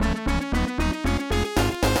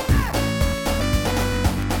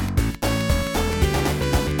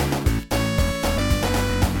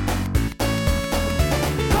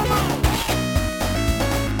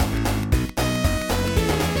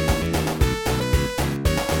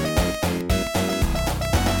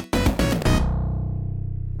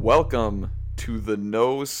Welcome to the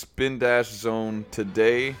No Spin Dash Zone.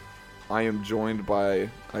 Today, I am joined by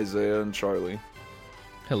Isaiah and Charlie.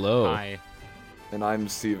 Hello. Hi. And I'm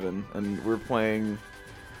Steven, and we're playing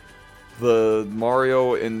the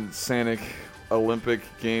Mario and Sonic Olympic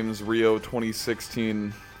Games Rio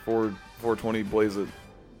 2016 420 Blaze It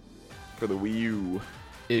for the Wii U.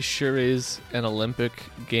 It sure is an Olympic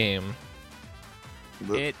game.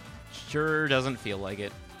 It sure doesn't feel like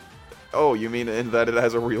it. Oh, you mean in that it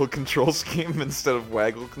has a real control scheme instead of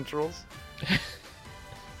waggle controls?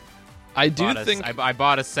 I think... I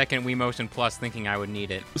bought a second Wii Motion Plus thinking I would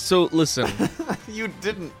need it. So, listen. You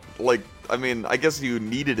didn't, I guess you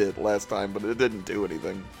needed it last time, but it didn't do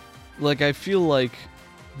anything. I feel like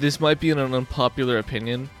this might be an unpopular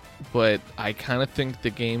opinion, but I kind of think the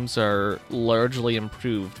games are largely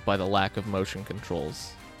improved by the lack of motion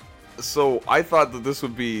controls. So, I thought that this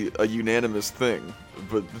would be a unanimous thing,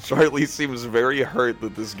 but Charlie seems very hurt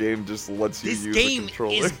that this game just lets you use the controller.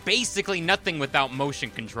 This game is basically nothing without motion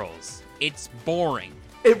controls. It's boring.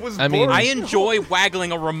 It was boring. I enjoy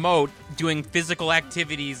waggling a remote doing physical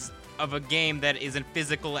activities of a game that isn't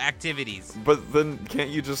physical activities. But then can't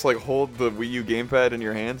you just hold the Wii U gamepad in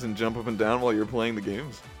your hands and jump up and down while you're playing the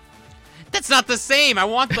games? That's not the same. I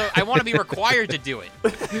want to be required to do it.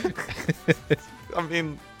 I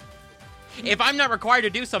mean, if I'm not required to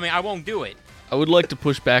do something, I won't do it. I would like to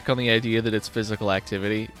push back on the idea that it's physical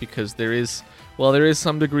activity, because there is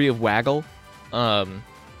some degree of waggle.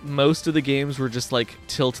 Most of the games were just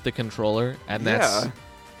tilt the controller, and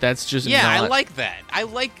that's just not... I like that. I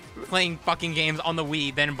like playing fucking games on the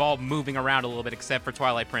Wii that involve moving around a little bit, except for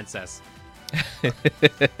Twilight Princess. The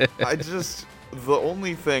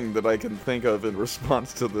only thing that I can think of in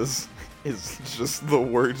response to this is just the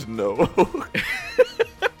word no.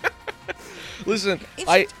 Listen,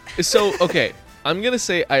 I'm gonna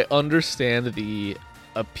say I understand the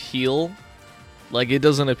appeal. It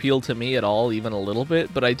doesn't appeal to me at all, even a little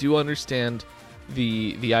bit, but I do understand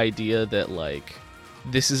the idea that,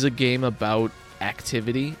 this is a game about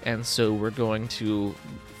activity, and so we're going to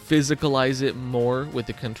physicalize it more with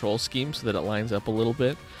the control scheme so that it lines up a little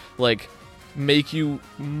bit. Make you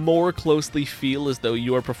more closely feel as though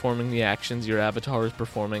you are performing the actions your avatar is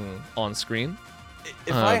performing on screen.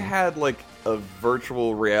 If I had, a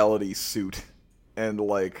virtual reality suit, and,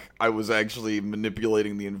 I was actually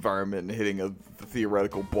manipulating the environment and hitting a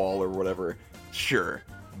theoretical ball or whatever, sure.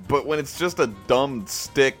 But when it's just a dumb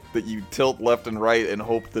stick that you tilt left and right and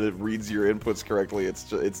hope that it reads your inputs correctly,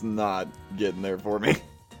 it's not getting there for me.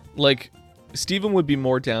 Steven would be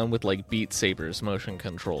more down with, Beat Saber's motion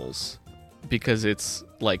controls, because it's,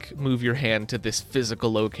 move your hand to this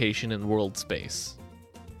physical location in world space.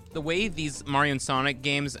 The way these Mario and Sonic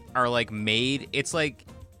games are, made, it's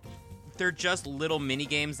they're just little mini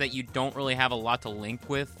games that you don't really have a lot to link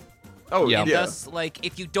with. Oh, yeah. And thus,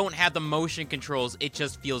 if you don't have the motion controls, it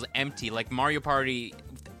just feels empty. Mario Party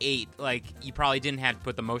 8, you probably didn't have to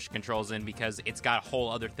put the motion controls in because it's got a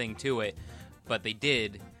whole other thing to it, but they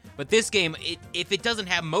did. But this game, if it doesn't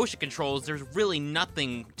have motion controls, there's really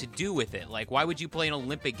nothing to do with it. Why would you play an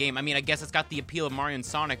Olympic game? I mean, I guess it's got the appeal of Mario and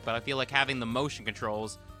Sonic, but I feel like having the motion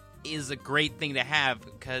controls is a great thing to have,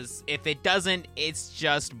 because if it doesn't, it's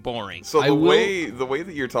just boring. So the way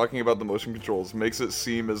that you're talking about the motion controls makes it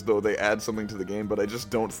seem as though they add something to the game, but I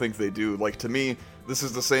just don't think they do. To me, this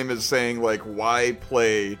is the same as saying, why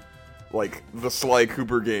play, the Sly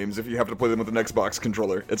Cooper games if you have to play them with an Xbox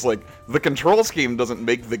controller? It's the control scheme doesn't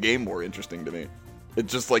make the game more interesting to me. It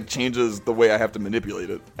just, changes the way I have to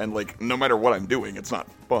manipulate it. And, no matter what I'm doing, it's not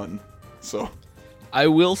fun. So... I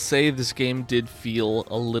will say this game did feel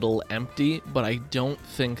a little empty, but I don't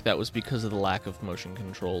think that was because of the lack of motion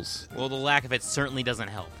controls. Well, the lack of it certainly doesn't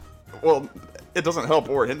help. Well, it doesn't help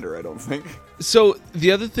or hinder, I don't think. So, the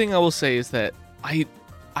other thing I will say is that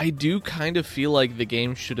I do kind of feel like the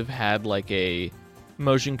game should have had, a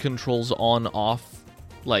motion controls on-off,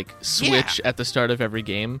 switch at the start of every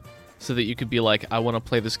game, so that you could be I want to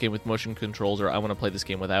play this game with motion controls, or I want to play this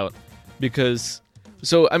game without. Because...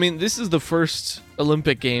 So, I mean, this is the first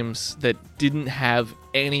Olympic Games that didn't have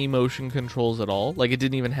any motion controls at all. It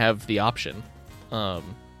didn't even have the option.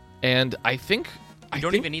 And I think... You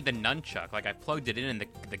don't even need the nunchuck. I plugged it in and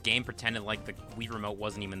the game pretended the Wii remote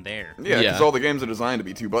wasn't even there. Yeah, because all the games are designed to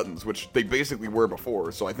be 2 buttons, which they basically were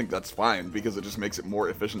before, so I think that's fine, because it just makes it more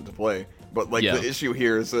efficient to play. But, the issue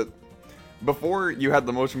here is that before you had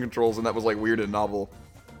the motion controls, and that was, weird and novel,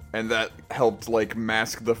 and that helped,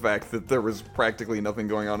 mask the fact that there was practically nothing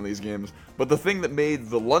going on in these games. But the thing that made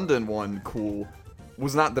the London one cool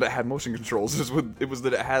was not that it had motion controls. It was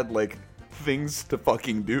that it had, things to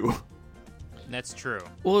fucking do. That's true.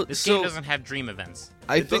 Well, This so game doesn't have dream events.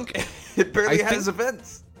 I think it barely I has think-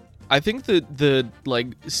 events. I think that the like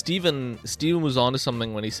Steven was onto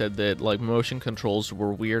something when he said that like motion controls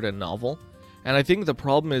were weird and novel. And I think the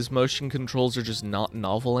problem is motion controls are just not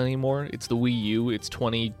novel anymore. It's the Wii U. It's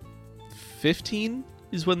 2015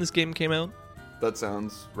 is when this game came out. That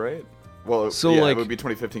sounds right. Well, So, yeah, like- it would be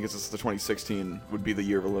 2015 because it's the 2016 would be the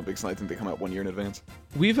year of Olympics, and I think they come out 1 year in advance.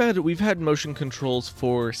 We've had motion controls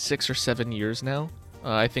for 6 or 7 years now.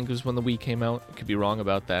 I think it was when the Wii came out. I could be wrong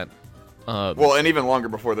about that. Well, and even longer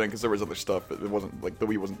before then, because there was other stuff. It wasn't like the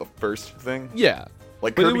Wii wasn't the first thing. Yeah.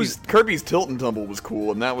 Like But it Kirby's Tilt and Tumble was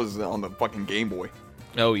cool, and that was on the fucking Game Boy.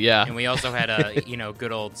 Oh yeah. And we also had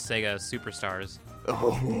good old Sega Superstars.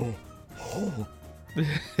 Oh,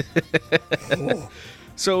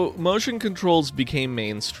 So motion controls became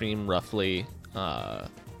mainstream roughly,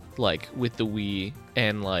 like with the Wii,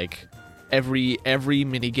 and like every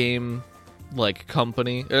minigame like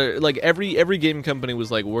company, like every game company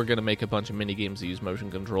was like, we're gonna make a bunch of minigames that use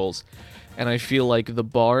motion controls, and I feel like the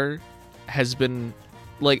bar has been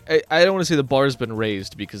like I don't want to say the bar has been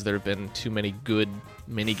raised because there have been too many good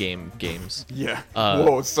minigame games. yeah. Uh,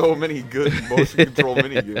 Whoa, so many good motion control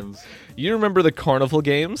minigames. You remember the carnival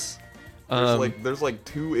games? There's like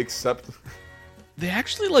two except. They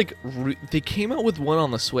actually like they came out with one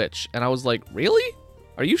on the Switch, and I was like, "Really?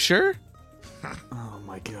 Are you sure?" Oh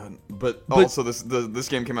my god! But also this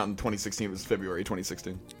game came out in 2016. It was February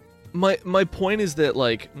 2016. My point is that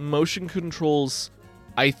like motion controls,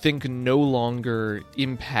 I think no longer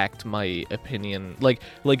impact my opinion. Like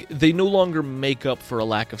they no longer make up for a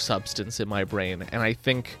lack of substance in my brain, and I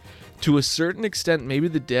think to a certain extent maybe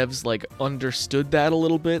the devs like understood that a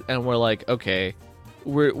little bit and were like, okay,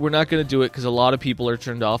 we're not going to do it because a lot of people are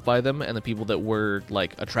turned off by them, and the people that were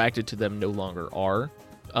like attracted to them no longer are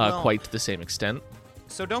quite to the same extent.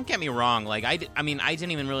 So don't get me wrong. Like I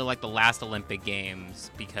didn't even really like the last Olympic Games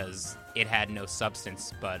because it had no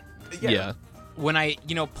substance. But Yeah. when I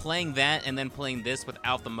playing that and then playing this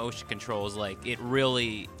without the motion controls, like it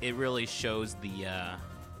really shows the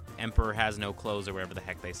Emperor has no clothes or whatever the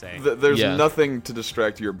heck they say. There's Yeah. nothing to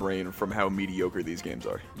distract your brain from how mediocre these games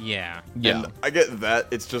are. Yeah. Yeah. And I get that.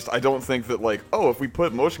 It's just I don't think that like, oh, if we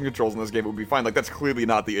put motion controls in this game, it would be fine. Like that's clearly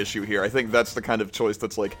not the issue here. I think that's the kind of choice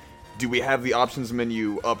that's like, do we have the options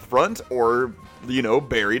menu up front or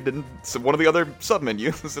buried in one of the other sub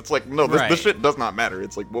menus? It's like no, this Right. shit does not matter.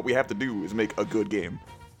 It's like what we have to do is make a good game.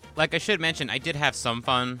 Like I should mention, I did have some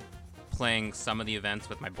fun playing some of the events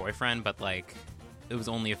with my boyfriend, but like it was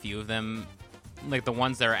only a few of them. Like the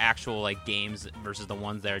ones that are actual like games versus the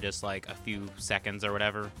ones that are just like a few seconds or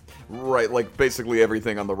whatever. Right, like basically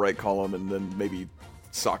everything on the right column, and then maybe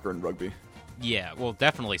soccer and rugby. Yeah, well,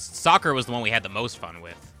 definitely. Soccer was the one we had the most fun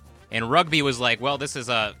with. And rugby was like, well, this is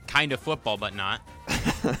a kind of football, but not.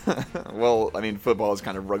 Well, I mean, football is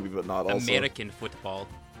kind of rugby, but not also. American football.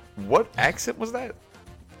 What accent was that?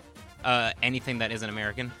 Anything that isn't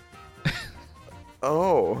American.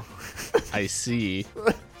 Oh. I see.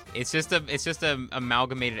 It's just a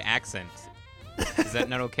amalgamated accent. Is that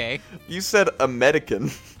not okay? You said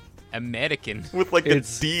American American. with like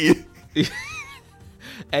It's- a D.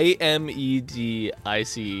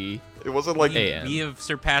 AMEDICE. It wasn't like A-M. We have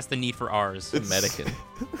surpassed the need for R's. It's- Medican.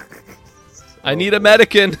 I need a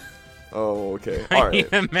Medican. Oh, okay. I All right.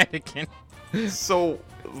 need American. So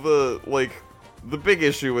the big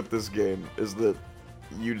issue with this game is that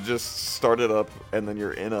you just start it up and then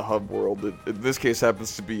you're in a hub world. It, in this case,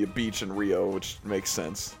 happens to be a beach in Rio, which makes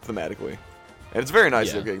sense thematically, and it's very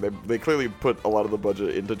nice Yeah. looking. They clearly put a lot of the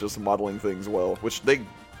budget into just modeling things well, which they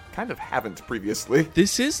kind of haven't previously.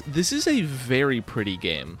 This is a very pretty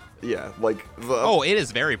game. Yeah, like Oh, it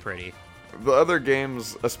is very pretty. the other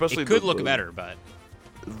games, especially It could the, look the- better, but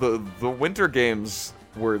The winter games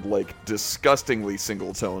were like disgustingly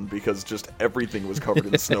single tone because just everything was covered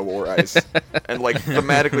in snow or ice, and like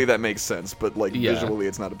thematically that makes sense, but like Yeah. visually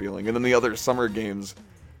it's not appealing. And then the other summer games,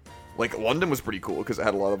 like London was pretty cool because it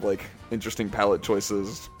had a lot of like interesting palette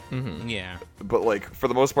choices, yeah. but like for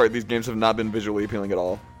the most part these games have not been visually appealing at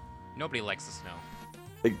all. Nobody likes the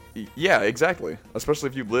snow. Yeah, exactly. Especially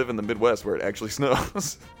if you live in the Midwest where it actually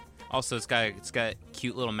snows. Also, it's got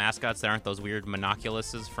cute little mascots that aren't those weird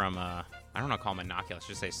monoculuses from I don't know, call them monoculus.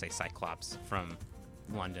 Just say Cyclops from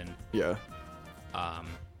London. Yeah. Um,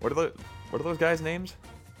 What are those guys' names?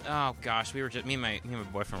 oh gosh, me and my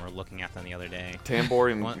boyfriend were looking at them the other day. Tambor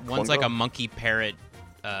and One's like Klungo? a monkey parrot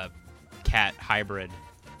cat hybrid,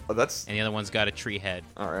 Oh, that's and the other one's got a tree head.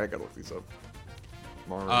 all right. I gotta look these up.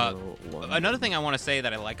 Another thing I want to say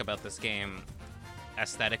that I like about this game,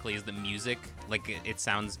 aesthetically is the music. Like it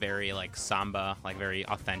sounds very like samba, like very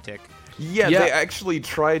authentic. Yeah, Yeah. they actually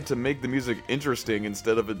tried to make the music interesting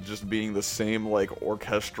instead of it just being the same like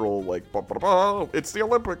orchestral like ba, ba, ba, it's the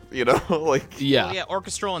Olympic, like Yeah. Well, yeah,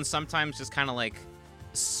 orchestral and sometimes just kind of like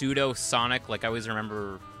pseudo sonic. Like I always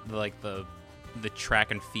remember like the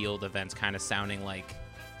track and field events kind of sounding like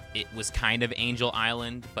it was kind of Angel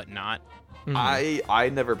Island, but not. I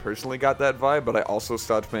never personally got that vibe, but I also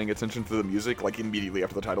stopped paying attention to the music like immediately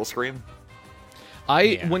after the title screen.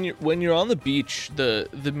 Yeah. When you're on the beach,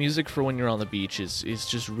 the music for when you're on the beach is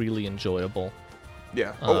just really enjoyable.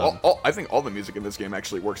 Yeah. I think all the music in this game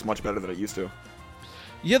actually works much better than it used to.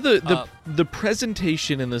 Yeah, the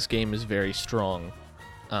presentation in this game is very strong,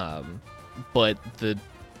 but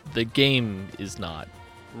the game is not.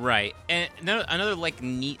 Right. And another like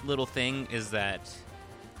neat little thing is that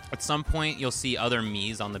at some point you'll see other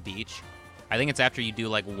Miis on the beach. I think it's after you do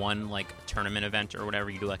like one like tournament event or whatever,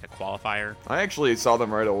 you do like a qualifier. I actually saw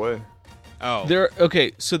them right away. Oh.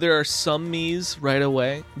 So there are some Miis right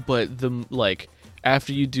away, but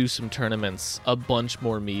after you do some tournaments, a bunch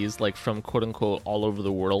more Miis like from quote unquote all over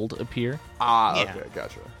the world appear. Ah, Yeah. okay,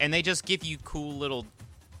 gotcha. And they just give you cool little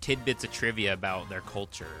tidbits of trivia about their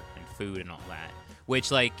culture and food and all that.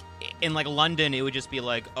 Which, like, in, like, London, it would just be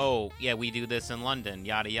like, oh, yeah, we do this in London,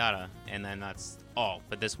 yada, yada. And then that's all.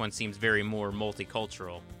 But this one seems very more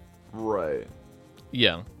multicultural. Right.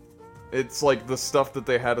 Yeah. It's like the stuff that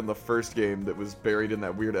they had in the first game that was buried in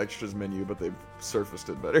that weird extras menu, but they've surfaced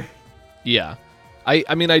it better. Yeah.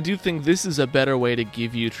 I mean, I do think this is a better way to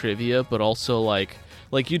give you trivia, but also, like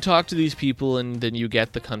you talk to these people and then you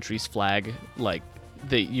get the country's flag, like,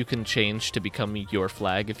 that you can change to become your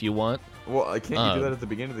flag if you want. Well, can't you do that at the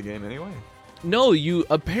beginning of the game anyway? No,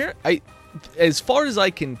 as far as I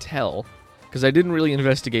can tell, because I didn't really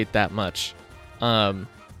investigate that much,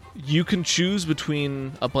 you can choose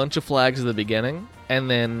between a bunch of flags at the beginning, and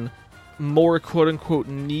then more quote-unquote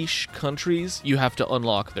niche countries, you have to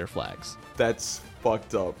unlock their flags. That's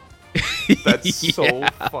fucked up. That's so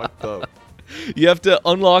fucked up. You have to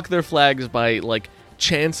unlock their flags by, like,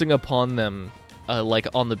 chancing upon them, like,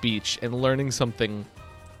 on the beach, and learning something,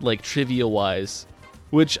 like, trivia-wise,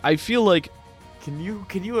 which I feel like... Can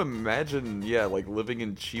you imagine, like, living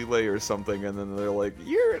in Chile or something, and then they're like,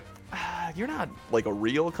 you're not, like, a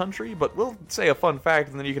real country, but we'll say a fun fact,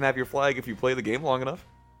 and then you can have your flag if you play the game long enough?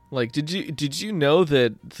 Like, did you know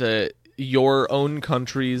that your own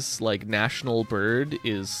country's, like, national bird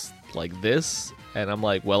is like this? And I'm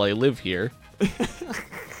like, well, I live here.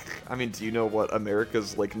 I mean, do you know what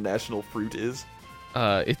America's, like, national fruit is?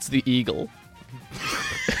 It's the eagle.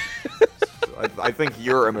 I think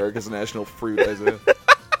you're America's national fruit, Isaiah.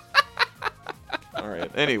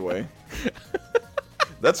 Alright, anyway.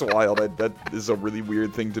 That's wild. That is a really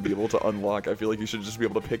weird thing to be able to unlock. I feel like you should just be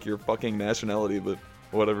able to pick your fucking nationality, but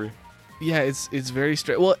whatever. Yeah, it's very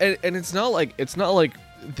strange. Well, and it's not like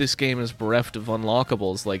this game is bereft of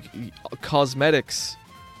unlockables. Like, cosmetics,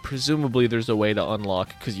 presumably there's a way to unlock,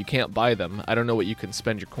 because you can't buy them. I don't know what you can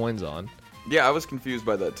spend your coins on. Yeah, I was confused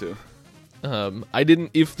by that too.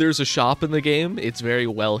 If there's a shop in the game, it's very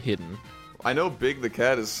well hidden. I know Big the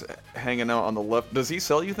Cat is hanging out on the left. Does he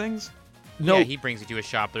sell you things? No, Yeah, he brings you to a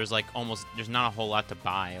shop. There's like there's not a whole lot to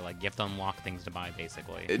buy. Like you have to unlock things to buy,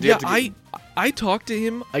 basically. Do you have yeah, to I talked to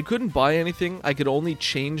him. I couldn't buy anything. I could only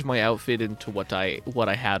change my outfit into what I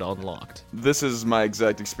had unlocked. This is my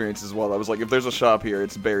exact experience as well. I was like, if there's a shop here,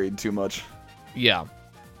 it's buried too much. Yeah.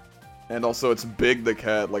 And also, it's Big the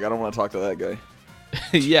Cat. Like, I don't want to talk to that guy.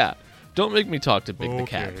 Yeah. Don't make me talk to Big the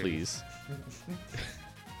Cat, please.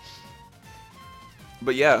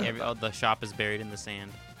 But yeah. The shop is buried in the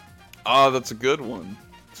sand. Oh, that's a good one.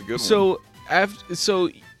 It's a good one. So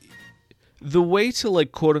the way to,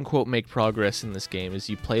 like, quote unquote make progress in this game is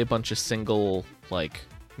you play a bunch of single, like,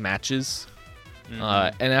 matches.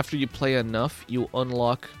 And after you play enough, you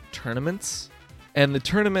unlock tournaments. And the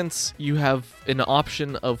tournaments, you have an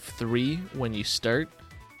option of 3 when you start.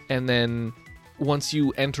 And then once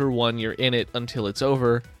you enter one, you're in it until it's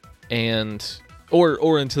over,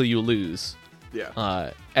 or until you lose. Yeah.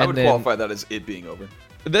 And I would then, qualify that as it being over.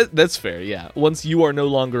 That's fair, yeah. Once you are no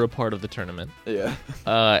longer a part of the tournament. Yeah.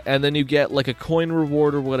 And then you get, like, a coin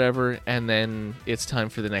reward or whatever, and then it's time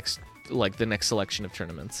for the next selection of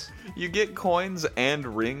tournaments. You get coins and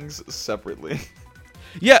rings separately.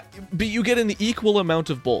 Yeah, but you get an equal amount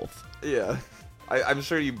of both. Yeah. I'm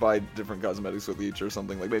sure you buy different cosmetics with each or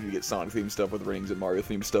something. Like, maybe you get Sonic-themed stuff with rings and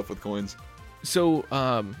Mario-themed stuff with coins. So,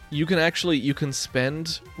 you can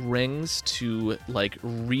spend rings to, like,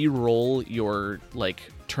 re-roll your,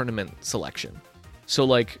 like, tournament selection. So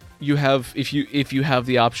like you have if you have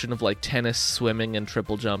the option of like tennis, swimming, and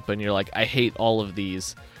triple jump, and you're like, I hate all of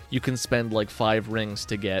these, you can spend like 5 rings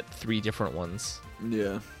to get 3 different ones.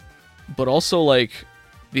 Yeah. But also like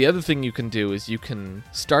the other thing you can do is you can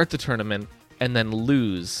start the tournament and then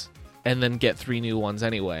lose and then get 3 new ones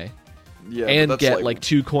anyway. Yeah. And but get that's like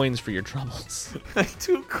 2 coins for your troubles.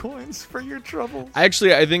 2 coins for your troubles.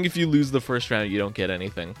 Actually, I think if you lose the first round, you don't get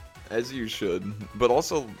anything. As you should. But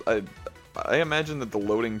also, I imagine that the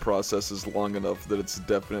loading process is long enough that it's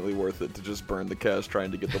definitely worth it to just burn the cash trying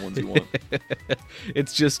to get the ones you want.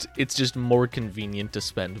 It's just more convenient to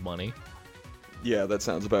spend money. Yeah, that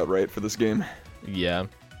sounds about right for this game. Yeah.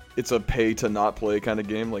 It's a pay to not play kind of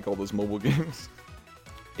game, like all those mobile games.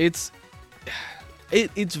 It's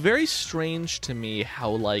very strange to me how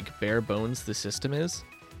like bare bones the system is,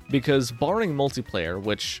 because barring multiplayer,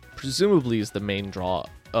 which presumably is the main draw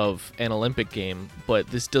of an Olympic game, but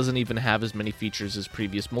this doesn't even have as many features as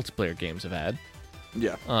previous multiplayer games have had.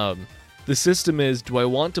 Yeah. The system is, do I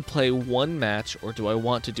want to play one match or do I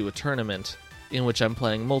want to do a tournament in which I'm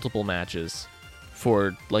playing multiple matches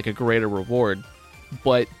for like a greater reward?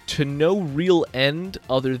 But to no real end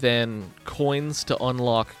other than coins to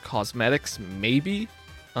unlock cosmetics, maybe.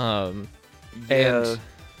 And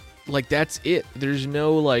like that's it. There's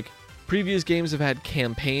no like previous games have had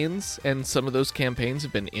campaigns, and some of those campaigns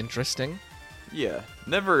have been interesting. Yeah.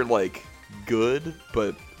 Never like good,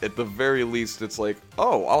 but at the very least it's like,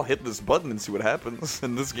 oh, I'll hit this button and see what happens.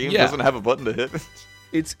 And this game doesn't have a button to hit.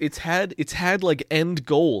 It's had like end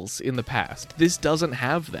goals in the past. This doesn't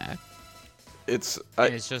have that. It's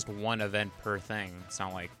just one event per thing. It's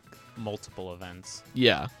not like multiple events.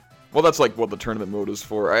 Yeah. Well, that's like what the tournament mode is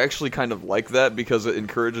for. I actually kind of like that because it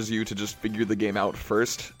encourages you to just figure the game out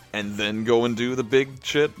first and then go and do the big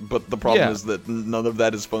shit. But the problem is that none of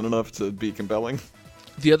that is fun enough to be compelling.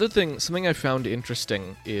 The other thing, something I found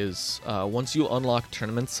interesting is once you unlock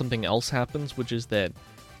tournaments, something else happens, which is that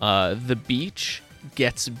the beach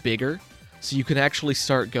gets bigger, so you can actually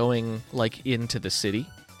start going like into the city.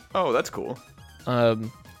 Oh, that's cool.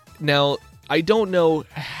 Now, I don't know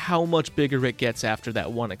how much bigger it gets after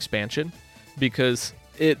that one expansion, because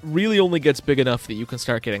it really only gets big enough that you can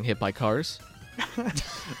start getting hit by cars.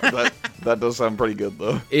 That does sound pretty good,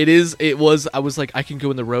 though. I was like, I can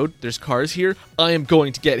go in the road, there's cars here, I am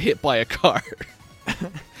going to get hit by a car.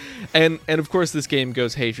 and of course this game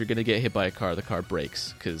goes, hey, if you're going to get hit by a car, the car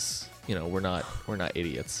breaks, because, you know, we're not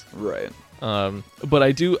idiots. Right. But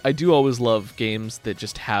I do always love games that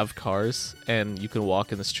just have cars and you can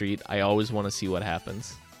walk in the street. I always want to see what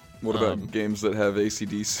happens. What about games that have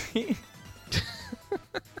AC/DC?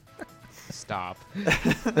 Stop.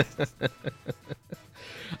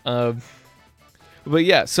 But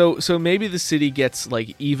yeah, so maybe the city gets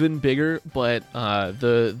like even bigger, but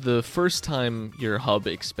the first time your hub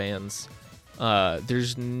expands,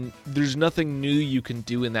 there's nothing new you can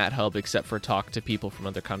do in that hub except for talk to people from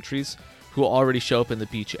other countries who already show up in the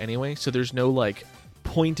beach anyway. So there's no like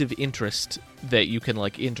point of interest that you can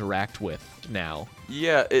like interact with now.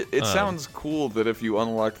 Yeah, it sounds cool that if you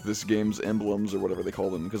unlock this game's emblems or whatever they call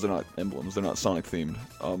them, because they're not emblems, they're not Sonic themed.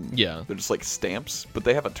 Yeah, they're just like stamps, but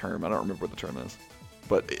they have a term. I don't remember what the term is.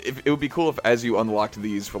 But it would be cool if, as you unlocked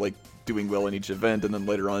these for like doing well in each event, and then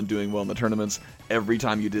later on doing well in the tournaments, every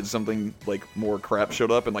time you did something, like more crap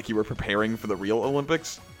showed up, and like you were preparing for the real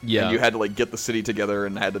Olympics. Yeah, and you had to like get the city together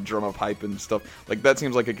and had to drum up hype and stuff. Like that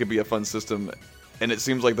seems like it could be a fun system. And it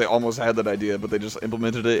seems like they almost had that idea, but they just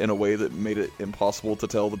implemented it in a way that made it impossible to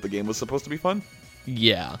tell that the game was supposed to be fun.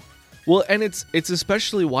 Yeah. Well, and it's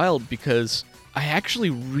especially wild because I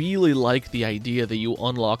actually really like the idea that you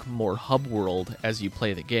unlock more hub world as you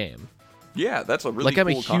play the game. Yeah, that's a really cool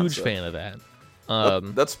concept. I'm a huge concept. fan of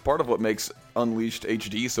that. That's part of what makes Unleashed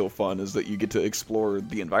HD so fun, is that you get to explore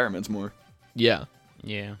the environments more. Yeah.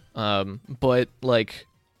 Yeah. But like,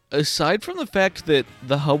 aside from the fact that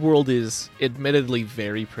the hub world is admittedly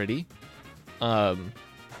very pretty,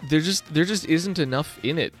 there just isn't enough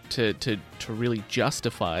in it to really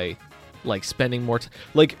justify like spending more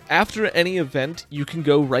like after any event you can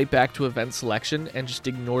go right back to event selection and just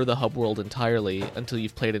ignore the hub world entirely until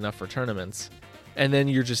you've played enough for tournaments, and then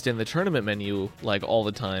you're just in the tournament menu like all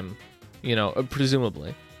the time, you know,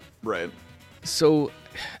 presumably. Right. So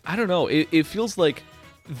I don't know, it feels like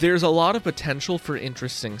there's a lot of potential for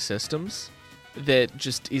interesting systems that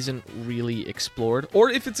just isn't really explored.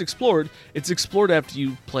 Or if it's explored after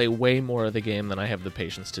you play way more of the game than I have the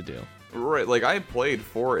patience to do. Right, like I played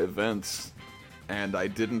 4 events, and I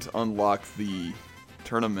didn't unlock the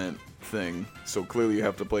tournament thing, so clearly you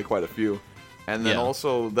have to play quite a few. And then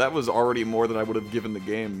also, that was already more than I would have given the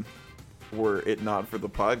game were it not for the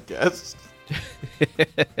podcast.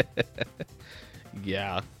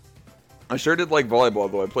 Yeah. I sure did like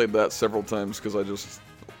volleyball, though. I played that several times because I just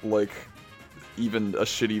like even a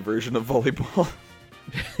shitty version of volleyball.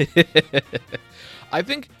 I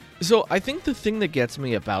think the thing that gets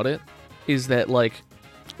me about it is that like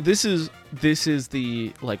this is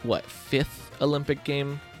the like what, 5th Olympic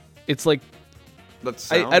game? It's like That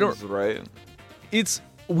sounds I don't right.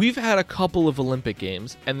 We've had a couple of Olympic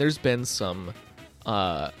games and there's been some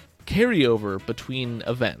carryover between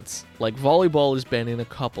events. Like volleyball has been in a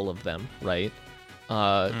couple of them, right?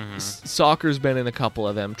 Soccer's been in a couple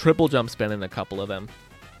of them. Triple jump's been in a couple of them.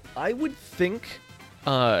 I would think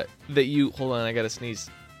that you... Hold on, I gotta sneeze.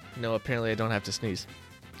 No, apparently I don't have to sneeze.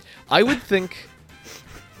 I would think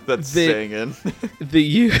That's staying in. that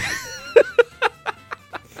you...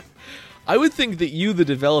 I would think that you, the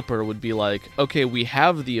developer, would be like, okay, we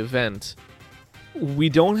have the event. We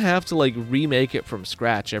don't have to, like, remake it from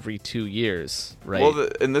scratch every 2 years, right? Well,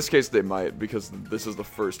 in this case, they might, because this is the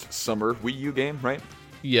first summer Wii U game, right?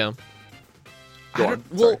 Yeah. Go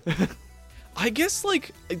on. Sorry. I guess,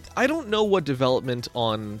 like, I don't know what development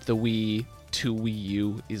on the Wii to Wii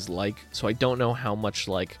U is like, so I don't know how much,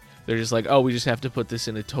 like, they're just like, oh, we just have to put this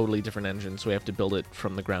in a totally different engine, so we have to build it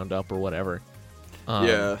from the ground up or whatever.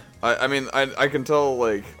 Yeah, I mean, I can tell,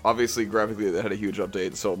 like, obviously graphically they had a huge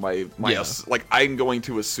update, so Yeah. like, I'm going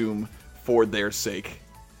to assume for their sake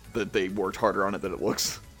that they worked harder on it than it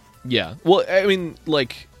looks. Yeah. Well, I mean,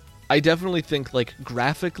 like, I definitely think, like,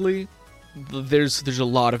 graphically, there's a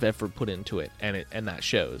lot of effort put into it, and that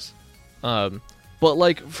shows. But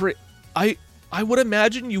like, I would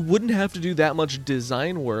imagine you wouldn't have to do that much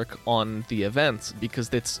design work on the events because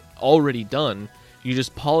it's already done. You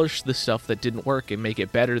just polish the stuff that didn't work and make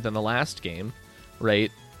it better than the last game,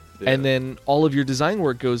 right? Yeah. And then all of your design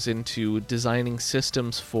work goes into designing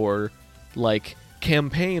systems for, like,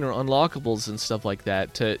 campaign or unlockables and stuff like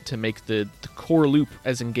that to make the core loop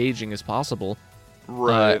as engaging as possible.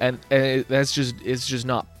 Right. And it's just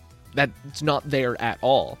not there at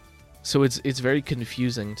all. So it's very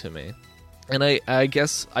confusing to me. And I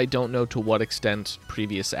guess I don't know to what extent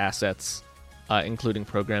previous assets, including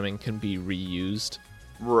programming, can be reused.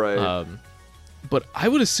 Right. But I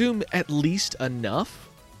would assume at least enough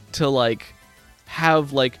to, like,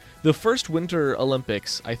 have, like, the first Winter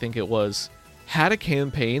Olympics, I think it was, had a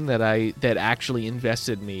campaign that actually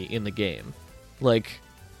invested me in the game. Like,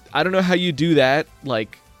 I don't know how you do that,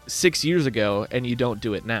 like, 6 years ago, and you don't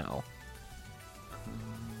do it now.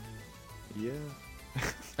 Yeah.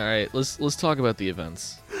 All right, let's talk about the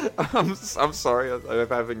events. I'm sorry, I'm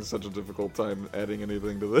having such a difficult time adding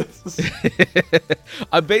anything to this.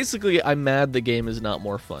 I'm mad the game is not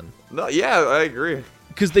more fun. No, yeah, I agree.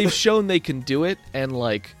 Because they've shown they can do it, and,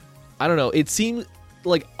 like, I don't know, it seems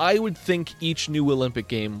like I would think each new Olympic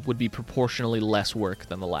game would be proportionally less work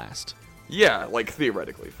than the last. Yeah, like,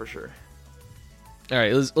 theoretically, for sure. All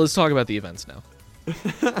right, let's talk about the events now.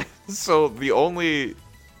 So, the only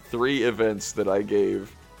 3 events that I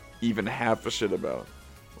gave even half a shit about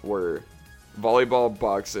were volleyball,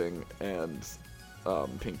 boxing, and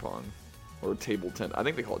ping pong. Or table tennis. I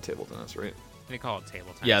think they call it table tennis, right? They call it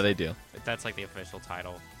table tennis. Yeah, they do. That's like the official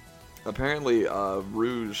title. Apparently,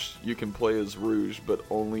 Rouge, you can play as Rouge, but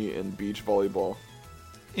only in beach volleyball.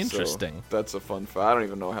 Interesting. So that's a fun fact. I don't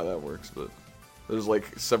even know how that works, but there's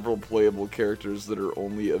like several playable characters that are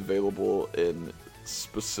only available in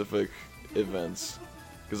specific events.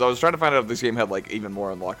 Because I was trying to find out if this game had like even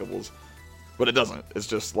more unlockables, but it doesn't. It's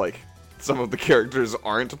just like some of the characters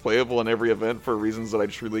aren't playable in every event for reasons that I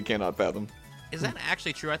truly cannot fathom. Is that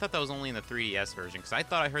actually true? I thought that was only in the 3DS version, because I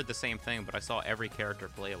thought I heard the same thing, but I saw every character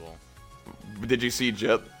playable. Did you see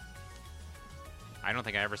Jet? I don't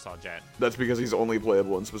think I ever saw Jet. That's because he's only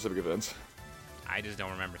playable in specific events. I just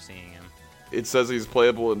don't remember seeing him. It says he's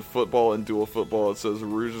playable in football and dual football. It says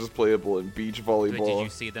Rouge is playable in beach But volleyball. did you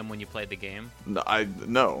see them when you played the game?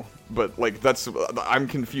 No, but like I'm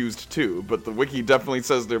confused too. But the wiki definitely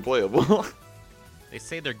says they're playable. They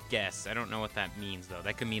say they're guests. I don't know what that means, though.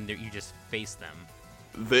 That could mean that you just face them.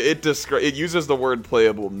 It uses the word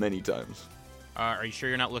playable many times. Are you sure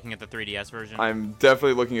you're not looking at the 3DS version? I'm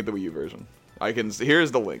definitely looking at the Wii U version.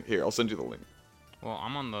 Here's the link. Here, I'll send you the link. Well,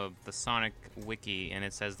 I'm on the Sonic wiki, and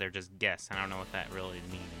it says they're just guests. I don't know what that really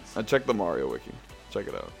means. I checked the Mario wiki. Check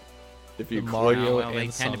it out. If you The click, Mario- Well, they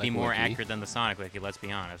and tend to be Sonic more wiki. accurate than the Sonic wiki, let's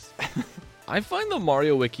be honest. I find the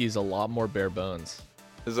Mario wiki is a lot more bare bones.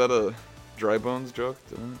 is that a dry bones joke?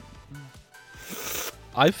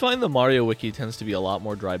 I find the Mario wiki tends to be a lot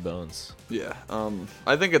more dry bones. Yeah.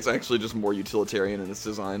 I think it's actually just more utilitarian in its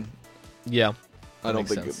design. Yeah. I don't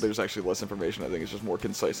makes think sense. there's actually less information. I think it's just more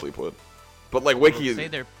concisely put. But like wiki Say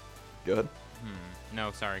they're Go ahead.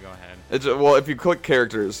 No, sorry, go ahead. Well, if you click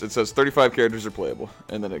characters, it says 35 characters are playable,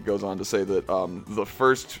 and then it goes on to say that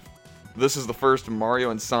this is the first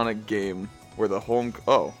Mario and Sonic game where the home.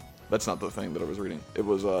 Oh, that's not the thing that I was reading. It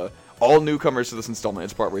was all newcomers to this installment.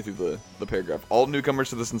 It's partway through the paragraph. All newcomers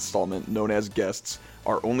to this installment, known as guests,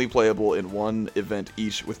 are only playable in one event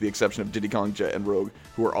each, with the exception of Diddy Kong, Jet, and Rogue,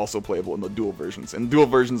 who are also playable in the dual versions. And dual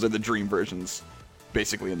versions are the dream versions,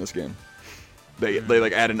 basically in this game. They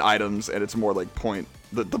like add in items, and it's more like point.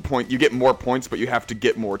 The point, you get more points, but you have to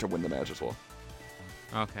get more to win the match as well.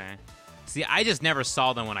 Okay. See, I just never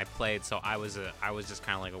saw them when I played, so I was just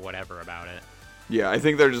kind of like a whatever about it. Yeah, I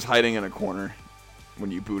think they're just hiding in a corner when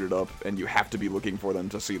you boot it up, and you have to be looking for them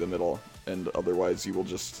to see them at all, and otherwise you will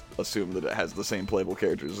just assume that it has the same playable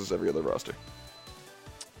characters as every other roster.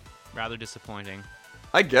 Rather disappointing.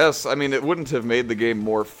 I guess. I mean, it wouldn't have made the game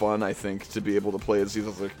more fun, I think, to be able to play as these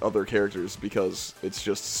other characters, because it's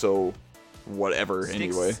just so whatever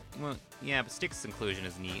anyway. Well, yeah, but Styx inclusion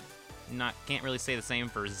is neat. Can't really say the same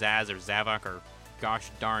for Zaz or Zavok or gosh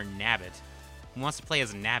darn Nabbit. Who wants to play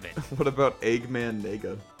as Nabbit? What about Eggman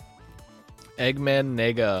Nega? Eggman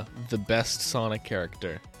Nega, the best Sonic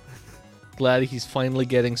character. Glad he's finally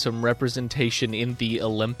getting some representation in the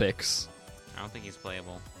Olympics. I don't think he's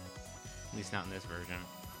playable. At least not in this version.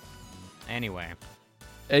 Anyway.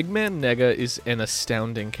 Eggman Nega is an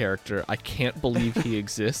astounding character. I can't believe he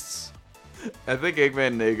exists. I think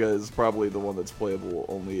Eggman Nega is probably the one that's playable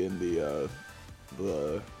only in the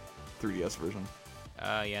 3DS version.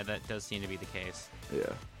 Yeah, that does seem to be the case.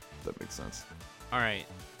 Yeah, that makes sense. All right.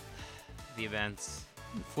 The events.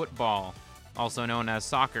 Football, also known as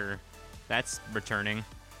soccer, that's returning.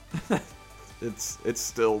 It's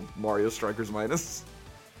still Mario Strikers Minus.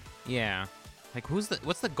 Yeah. Like, what's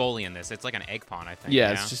the goalie in this? It's like an egg pawn, I think.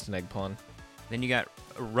 Yeah, it's just an egg pawn. Then you got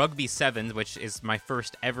Rugby Sevens, which is my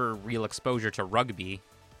first ever real exposure to rugby.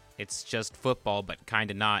 It's just football, but kind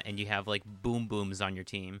of not, and you have, like, boom booms on your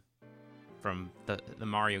team from the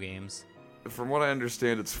Mario games. From what I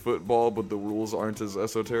understand, it's football, but the rules aren't as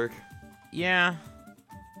esoteric. Yeah.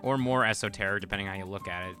 Or more esoteric, depending on how you look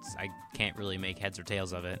at it. I can't really make heads or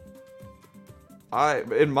tails of it.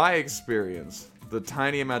 In my experience, the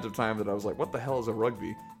tiny amount of time that I was like, what the hell is a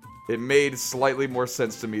rugby? It made slightly more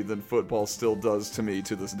sense to me than football still does to me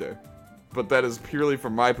to this day. But that is purely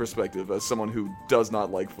from my perspective as someone who does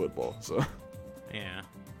not like football, so... Yeah.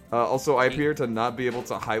 Also, I appear to not be able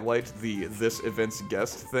to highlight the this event's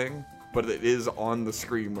guest thing, but it is on the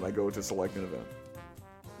screen when I go to select an event.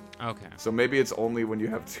 Okay. So maybe it's only when you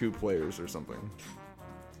have 2 players or something.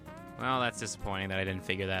 Well, that's disappointing that I didn't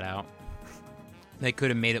figure that out. They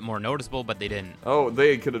could have made it more noticeable, but they didn't. Oh,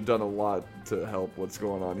 they could have done a lot to help what's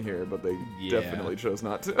going on here, but they definitely chose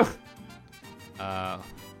not to.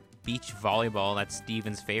 Beach volleyball, that's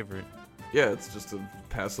Steven's favorite. Yeah, it's just a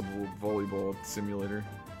passable volleyball simulator.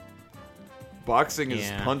 Boxing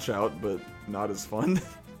is Punch-Out, but not as fun.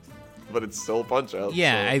 But it's still Punch-Out.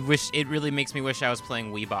 Yeah, so. it really makes me wish I was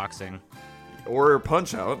playing Wii Boxing. Or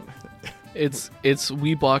Punch-Out. It's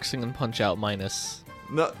Wii Boxing and Punch-Out minus.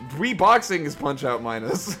 No, Wii Boxing is Punch-Out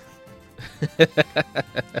minus.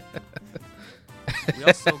 We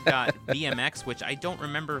also got BMX, which I don't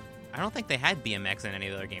remember. I don't think they had BMX in any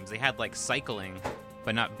of the other games. They had, like, cycling,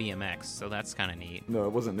 but not BMX, so that's kind of neat. No,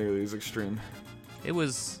 it wasn't nearly as extreme. It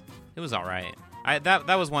was all right.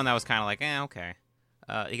 That was one that was kind of like, okay.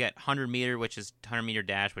 You got 100 meter, which is 100 meter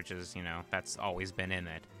dash, which is, that's always been in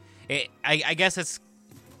it. I guess it's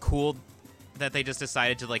cool that they just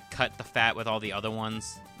decided to, like, cut the fat with all the other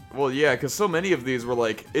ones. Well, yeah, because so many of these were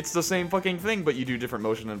like, it's the same fucking thing, but you do different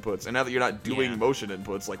motion inputs. And now that you're not doing motion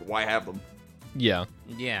inputs, like, why have them? Yeah.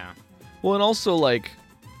 Yeah. Well, and also, like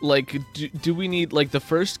do we need, like, the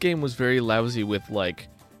first game was very lousy with, like,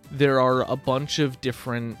 there are a bunch of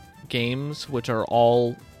different games which are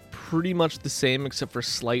all pretty much the same except for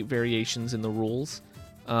slight variations in the rules.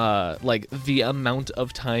 Like, the amount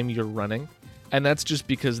of time you're running. And that's just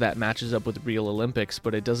because that matches up with real Olympics,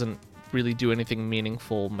 but it doesn't really do anything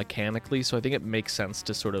meaningful mechanically, so I think it makes sense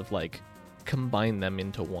to sort of, like, combine them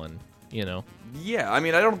into one, Yeah, I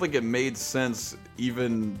mean, I don't think it made sense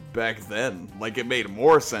even back then. Like, it made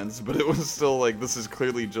more sense, but it was still like, this is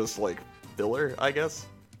clearly just, like, filler, I guess?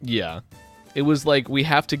 Yeah. It was like, we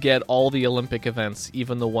have to get all the Olympic events,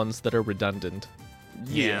 even the ones that are redundant.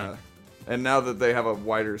 Yeah. And now that they have a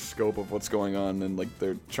wider scope of what's going on, and, like,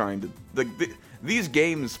 they're trying to... these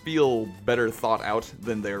games feel better thought out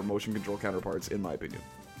than their motion control counterparts, in my opinion.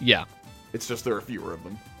 Yeah. It's just there are fewer of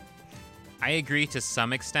them. I agree to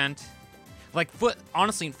some extent. Like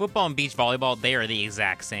honestly, in football and beach volleyball, they are the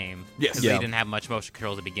exact same. Yes. Because Yeah. they didn't have much motion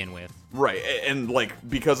control to begin with. Right, and like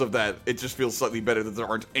because of that, it just feels slightly better that there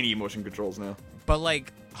aren't any motion controls now. But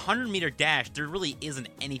like 100-meter dash, there really isn't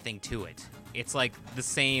anything to it. It's like the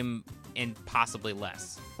same and possibly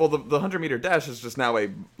less. Well, the 100-meter dash is just now a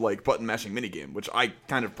like button mashing minigame, which I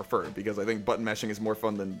kind of prefer because I think button mashing is more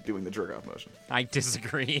fun than doing the jerk off motion. I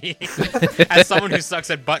disagree. As someone who sucks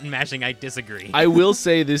at button mashing, I disagree. I will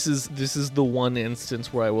say this is the one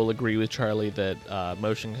instance where I will agree with Charlie that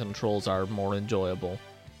motion controls are more enjoyable.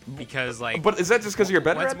 Because like, But is that just because you're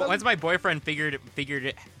better at them? once my boyfriend figured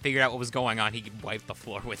out what was going on, he could wipe the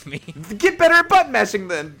floor with me. Get better at button mashing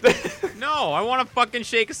then. No, I want to fucking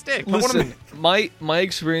shake a stick. Listen, my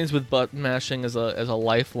experience with button mashing as a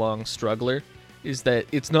lifelong struggler is that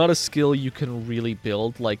it's not a skill you can really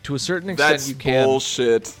build. Like to a certain extent That's you can,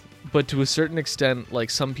 bullshit. but to a certain extent, like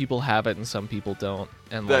some people have it and some people don't,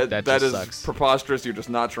 and like that That just is sucks. preposterous. You're just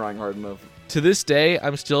not trying hard enough. To this day,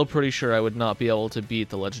 I'm still pretty sure I would not be able to beat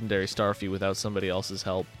the legendary Starfy without somebody else's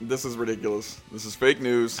help. This is ridiculous. This is fake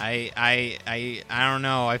news. I don't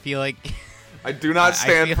know. I feel like I do not I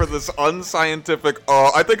stand feel- for this unscientific.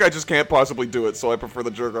 I think I just can't possibly do it, so I prefer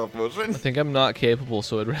the jerk off motion. I think I'm not capable,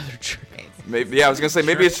 so I'd rather jerk. Maybe, yeah, I was gonna say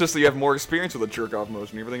maybe it's just that you have more experience with the jerk off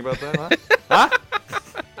motion. You ever think about that? Huh?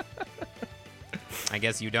 I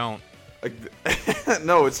guess you don't. Huh?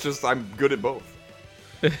 No, it's just I'm good at both.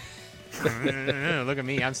 Look at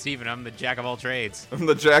me. I'm Steven. I'm the jack of all trades. I'm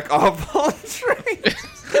the jack off all trades.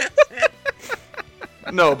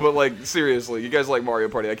 No, but like seriously, you guys like Mario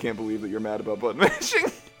Party. I can't believe that you're mad about button mashing.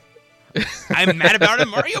 I'm mad about it in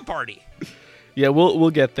Mario Party. Yeah, we'll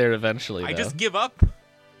get there eventually. I though. just give up.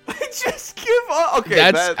 I just give up. Okay,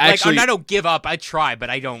 That's that, actually- I don't give up. I try, but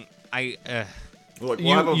I don't. look,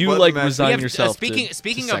 you- have a you, button like, mash- resign We have- yourself to-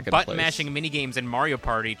 speaking to of second button place. mashing minigames in Mario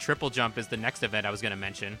Party, Triple Jump is the next event I was going to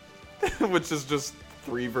mention, which is just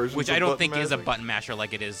 3 versions. which of I don't button think is a mashing. button masher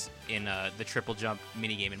like it is in the Triple Jump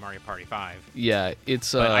minigame in Mario Party 5. Yeah,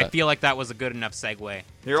 it's But I feel like that was a good enough segue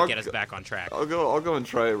Here, to I'll get us go- back on track. I'll go and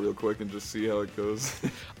try it real quick and just see how it goes.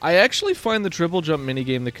 I actually find the triple jump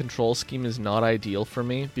minigame, the control scheme is not ideal for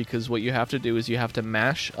me because what you have to do is you have to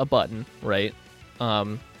mash a button, right?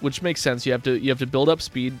 Which makes sense. You have to build up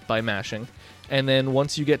speed by mashing, and then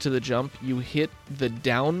once you get to the jump, you hit the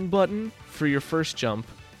down button for your first jump,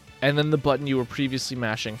 and then the button you were previously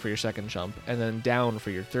mashing for your second jump, and then down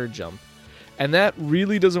for your third jump. And that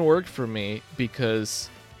really doesn't work for me because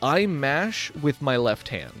I mash with my left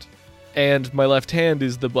hand. And my left hand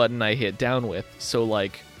is the button I hit down with. So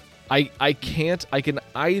like I can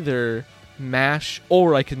either mash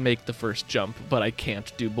or I can make the first jump, but I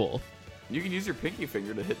can't do both. You can use your pinky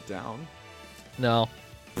finger to hit down. No.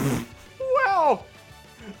 Wow!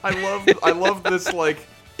 I love this, like,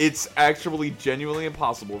 it's actually genuinely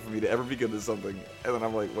impossible for me to ever be good at something. And then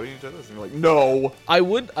I'm like, why don't you try this? And you're like, no! I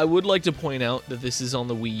would like to point out that this is on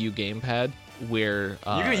the Wii U gamepad where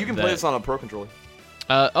You can play this on a Pro Controller.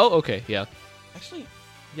 oh, okay, yeah. Actually,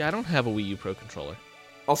 yeah, I don't have a Wii U Pro controller.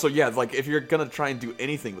 Also, yeah, like, if you're gonna try and do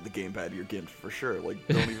anything with the gamepad, you're gimped for sure. Like,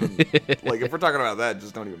 don't even... like, if we're talking about that,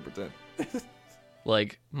 just don't even pretend.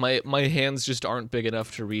 Like my hands just aren't big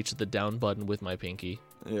enough to reach the down button with my pinky.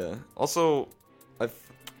 Yeah. Also,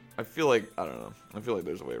 I feel like... I don't know. I feel like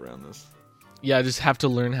there's a way around this. Yeah, I just have to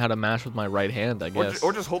learn how to mash with my right hand, I guess.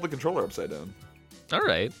 Or just hold the controller upside down. All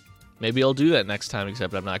right. Maybe I'll do that next time,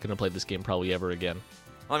 except I'm not going to play this game probably ever again.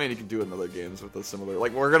 I mean, you can do it in other games with a similar...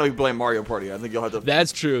 Like, we're gonna be playing Mario Party. I think you'll have to...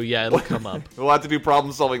 That's true. Yeah, it'll come up. We'll have to do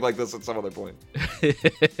problem solving like this at some other point.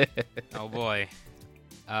 Oh boy.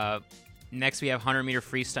 Next we have 100-meter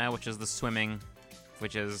freestyle, which is the swimming,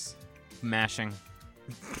 which is mashing.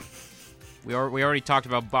 We already talked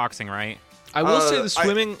about boxing, right? I will say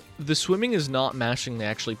the swimming is not mashing. They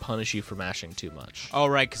actually punish you for mashing too much. Oh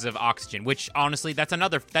right, because of oxygen. Which honestly, that's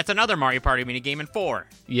another Mario Party minigame in 4.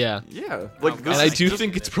 Yeah. Yeah. Like, Oh, this God. And I is do just-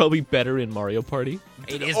 think it's probably better in Mario Party.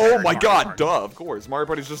 It is. Oh better my than Mario god, Party. duh, of course. Mario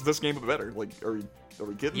Party's just this game but better. Like, are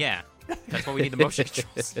we kidding? Yeah, that's why we need the motion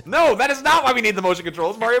controls. No, that is not why we need the motion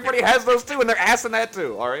controls. Mario Party has those too, and they're ass in that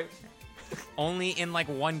too, alright? Only in like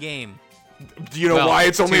one game, Do you know Well, why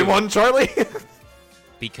it's only two. one, Charlie?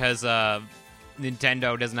 because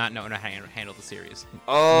Nintendo does not know how to handle the series.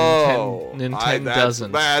 Oh. Nintendo that's,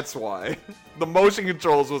 doesn't. That's why. The motion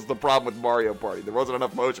controls was the problem with Mario Party. There wasn't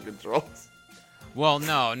enough motion controls. Well,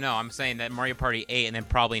 no, I'm saying that Mario Party 8 and then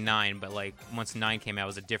probably 9, but like once 9 came out, it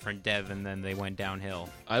was a different dev, and then they went downhill.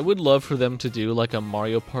 I would love for them to do like a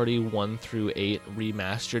Mario Party 1 through 8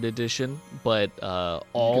 remastered edition, but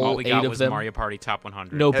all we 8 got of was them. Mario Party Top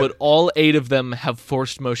 100. No, but all 8 of them have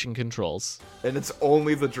forced motion controls. And it's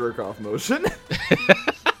only the jerk-off motion.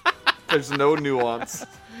 There's no nuance.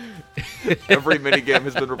 Every minigame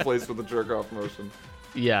has been replaced with a jerk-off motion.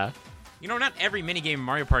 Yeah. You know, not every minigame in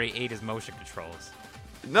Mario Party 8 is motion controls.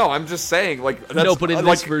 No, I'm just saying, like... That's, No, but in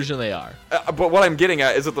like, this version they are. but what I'm getting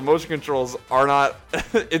at is that the motion controls are not...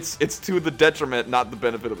 it's to the detriment, not the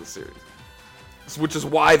benefit of the series. Which is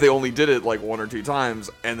why they only did it, like, 1 or 2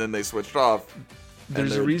 times, and then they switched off.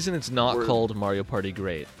 There's a reason it's not called Mario Party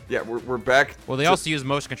Great. Yeah, we're back... Well, they also use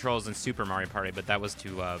motion controls in Super Mario Party, but that was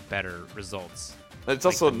to better results. It's Like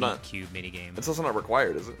also the not... Cube minigame. It's also not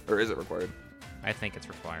required, is it? Or is it required? I think it's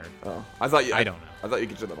required. Oh, I thought you... I don't know. I thought you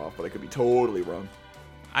could turn them off, but I could be totally wrong.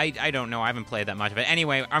 I don't know. I haven't played that much of it.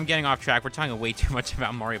 Anyway, I'm getting off track. We're talking way too much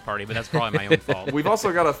about Mario Party, but that's probably my own fault. We've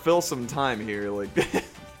also got to fill some time here, like...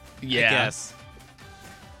 Yeah. I guess.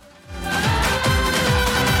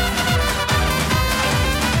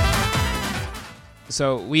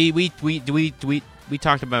 So we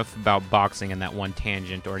talked about boxing in that one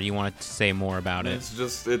tangent, or do you want to say more about it?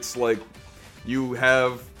 It's like you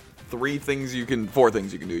have 4 things you can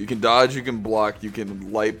do. You can dodge, you can block, you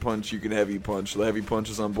can light punch, you can heavy punch. The heavy punch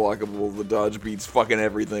is unblockable, the dodge beats fucking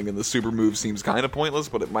everything, and the super move seems kind of pointless,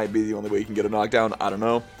 but it might be the only way you can get a knockdown. I don't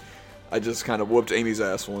know. I just kind of whooped Amy's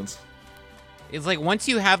ass once. It's like once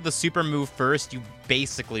you have the super move first, you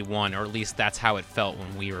basically won, or at least that's how it felt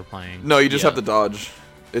when we were playing. No, you just have to dodge.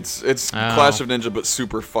 It's Oh. Clash of Ninja, but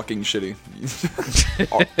super fucking shitty.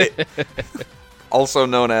 Also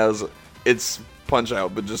known as it's Punch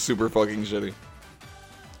Out, but just super fucking shitty.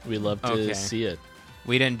 We love to see it.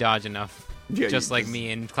 We didn't dodge enough. Yeah, just you like just-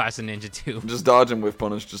 me in Clash of Ninja 2. Just dodge and whiff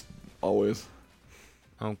punish, just always.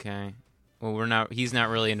 Okay. Well, he's not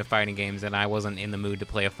really into fighting games, and I wasn't in the mood to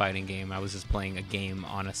play a fighting game. I was just playing a game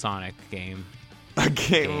on a Sonic game. A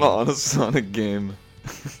game on a Sonic game.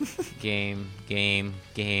 Game.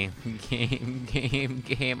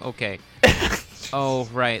 Okay. Oh,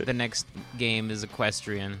 right. The next game is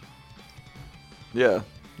Equestrian. Yeah.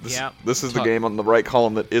 This is the game on the right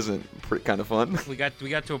column that isn't kind of fun. We got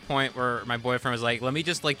to a point where my boyfriend was like, "Let me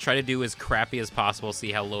just like try to do as crappy as possible,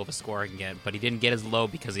 see how low of a score I can get." But he didn't get as low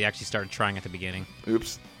because he actually started trying at the beginning.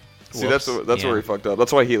 Oops. See, Whoops. that's where he fucked up.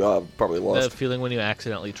 That's why he probably The lost. feeling when you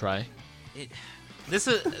accidentally try. This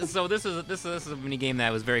is a mini game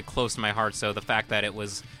that was very close to my heart. So the fact that it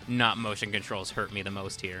was not motion controls hurt me the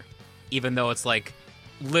most here, even though it's like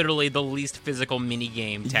literally the least physical mini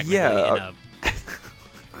game technically. Yeah.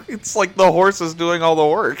 It's like the horse is doing all the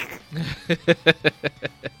work.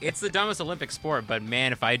 It's the dumbest Olympic sport, but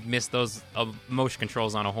man, if I'd missed those motion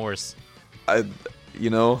controls on a horse. I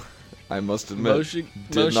must admit, Motion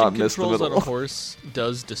did not miss the controls on a middle. horse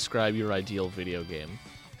does describe your ideal video game.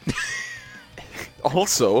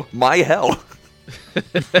 Also, my hell.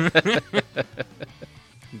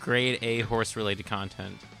 Grade A horse-related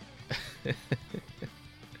content.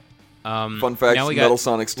 Fun fact: now we Metal got-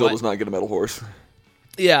 Sonic still what? does not get a metal horse.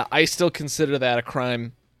 Yeah, I still consider that a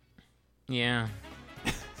crime. Yeah.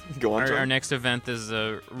 Go on, Our John. next event is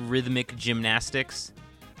Rhythmic Gymnastics,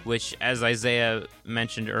 which, as Isaiah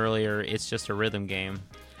mentioned earlier, it's just a rhythm game.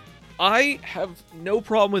 I have no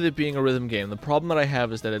problem with it being a rhythm game. The problem that I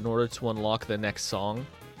have is that in order to unlock the next song,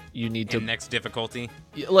 you need to And next difficulty.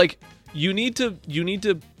 you need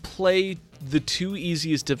to play the 2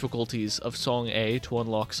 easiest difficulties of song A to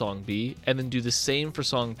unlock song B, and then do the same for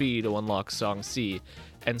song B to unlock song C,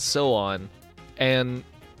 and so on. And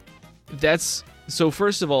that's so.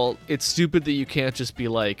 First of all, it's stupid that you can't just be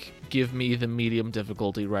like, give me the medium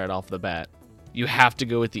difficulty right off the bat. You have to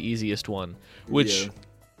go with the easiest one, which. Yeah.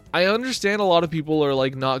 I understand a lot of people are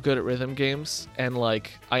like not good at rhythm games, and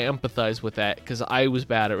like I empathize with that because I was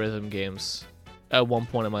bad at rhythm games at one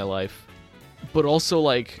point in my life. But also,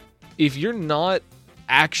 like, if you're not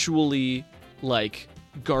actually like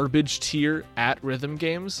garbage tier at rhythm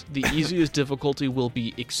games, the easiest difficulty will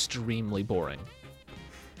be extremely boring.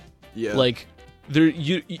 Yeah. Like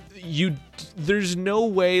there's no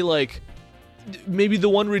way, like, maybe the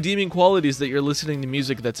one redeeming quality is that you're listening to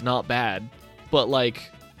music that's not bad, but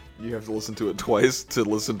like you have to listen to it twice to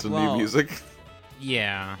listen to new Well- music.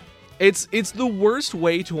 Yeah. it's the worst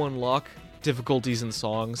way to unlock difficulties in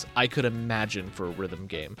songs I could imagine for a rhythm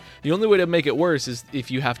game. The only way to make it worse is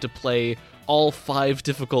if you have to play all 5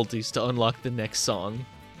 difficulties to unlock the next song.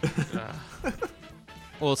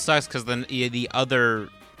 Well, it sucks because then the other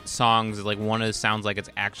songs, like one of it sounds like it's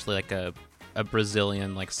actually like a a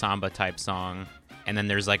Brazilian like samba type song, and then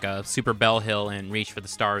there's like a Super Bell Hill and Reach for the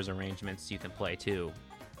Stars arrangements you can play too.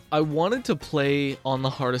 I wanted to play on the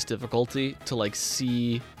hardest difficulty to like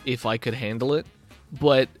see if I could handle it,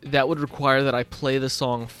 but that would require that I play the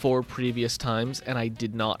song 4 previous times, and I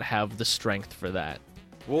did not have the strength for that.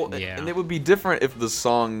 Well, Yeah. and it would be different if the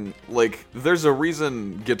song, like, there's a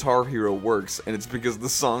reason Guitar Hero works, and it's because the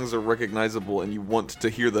songs are recognizable and you want to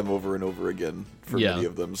hear them over and over again for Yeah. many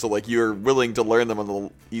of them. So, like, you're willing to learn them on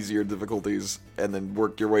the easier difficulties and then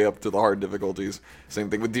work your way up to the hard difficulties. Same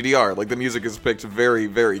thing with DDR. Like, the music is picked very,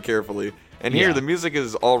 very carefully. And here, Yeah. the music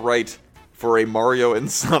is alright for a Mario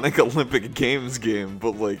and Sonic Olympic Games game,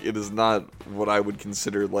 but, like, it is not what I would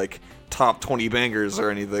consider, like, top 20 bangers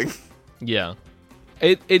or anything. Yeah.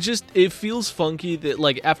 It just feels funky that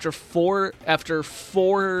like after four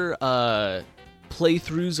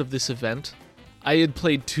playthroughs of this event, I had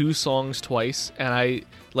played 2 songs twice, and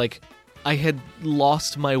I had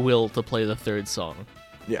lost my will to play the 3rd song,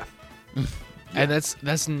 Yeah. and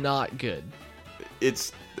that's not good.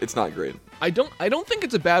 It's not great. I don't think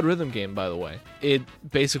it's a bad rhythm game, by the way. It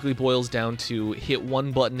basically boils down to hit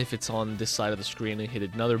one button if it's on this side of the screen and hit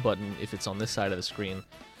another button if it's on this side of the screen.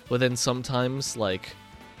 But then sometimes like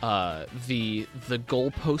the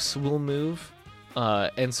goalposts will move,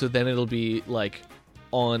 and so then it'll be like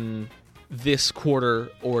on this quarter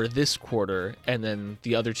or this quarter, and then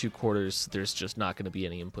the other 2 quarters there's just not going to be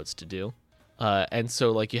any inputs to do. And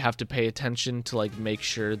so like you have to pay attention to like make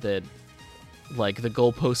sure that like the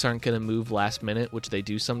goalposts aren't going to move last minute, which they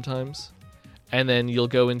do sometimes. And then you'll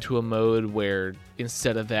go into a mode where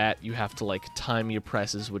instead of that, you have to like time your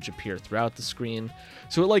presses, which appear throughout the screen.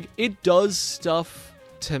 So it does stuff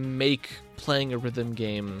to make playing a rhythm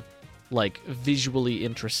game like visually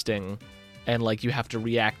interesting, and like you have to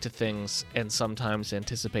react to things and sometimes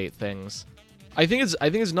anticipate things. I think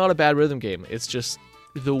it's not a bad rhythm game. It's just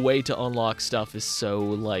the way to unlock stuff is so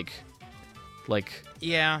like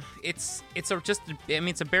Yeah, it's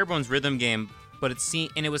a bare bones rhythm game, but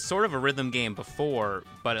it was sort of a rhythm game before,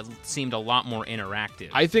 but it seemed a lot more interactive.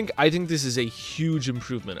 I think this is a huge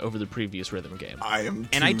improvement over the previous rhythm game. I am,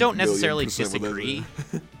 And I don't necessarily 2,000,000% with disagree.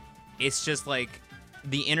 that. It's just like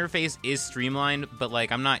the interface is streamlined, but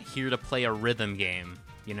like I'm not here to play a rhythm game,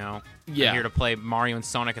 you know? Yeah. I'm here to play Mario and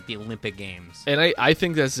Sonic at the Olympic Games. And I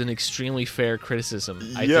think that's an extremely fair criticism.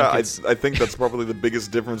 I think that's probably the biggest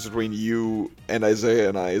difference between you and Isaiah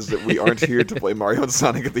and I, is that we aren't here to play Mario and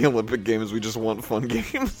Sonic at the Olympic Games. We just want fun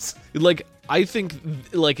games. like I think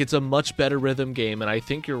like it's a much better rhythm game, and I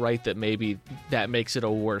think you're right that maybe that makes it a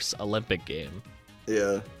worse Olympic game.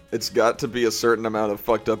 Yeah. It's got to be a certain amount of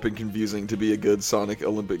fucked up and confusing to be a good Sonic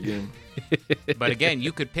Olympic game. But again,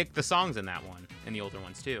 you could pick the songs in that one, and the older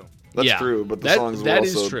ones too. That's Yeah, true, but the that- songs were that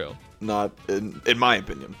also is true. not, in my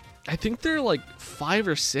opinion. I think there are like 5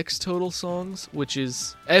 or 6 total songs, which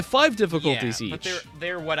is at 5 difficulties Yeah, each. but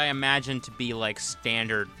they're what I imagine to be like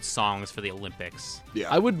standard songs for the Olympics. Yeah.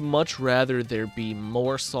 I would much rather there be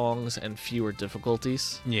more songs and fewer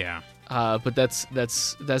difficulties. Yeah. But that's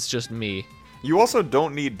just me. You also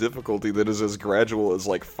don't need difficulty that is as gradual as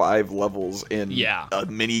like 5 levels in Yeah. a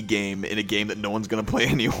mini game in a game that no one's gonna play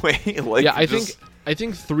anyway. Like, Yeah, just- I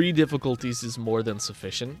think 3 difficulties is more than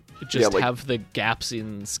sufficient. Just Yeah, like- have the gaps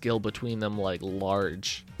in skill between them like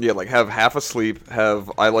large. Yeah, like have half asleep,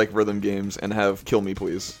 have I like rhythm games, and have kill me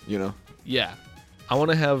please. You know. Yeah, I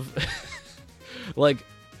want to have like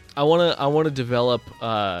I want to develop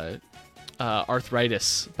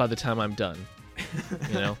arthritis by the time I'm done.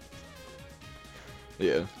 You know.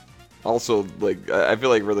 Yeah. Also, like, I feel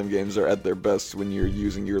like rhythm games are at their best when you're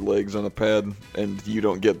using your legs on a pad, and you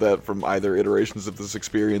don't get that from either iterations of this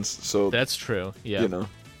experience, so, That's true. Yeah. you know.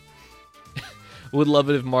 Would love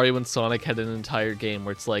it if Mario and Sonic had an entire game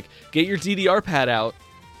where it's like, get your DDR pad out.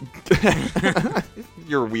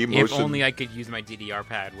 Your Wii If motion. only I could use my DDR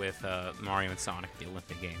pad with Mario and Sonic at the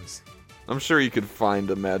Olympic Games. I'm sure you could find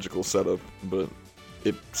a magical setup, but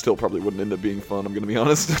it still probably wouldn't end up being fun, I'm gonna be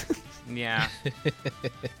honest. Yeah.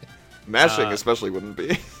 Mashing especially wouldn't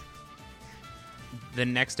be. The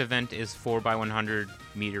next event is 4x100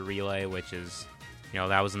 meter relay, which is,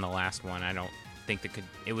 that was in the last one. I don't think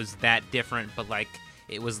it was that different, but like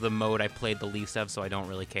it was the mode I played the least of, so I don't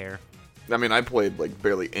really care. I mean, I played, like,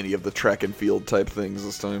 barely any of the track and field type things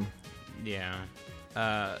this time. Yeah.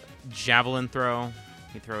 Javelin throw.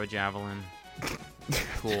 You throw a javelin.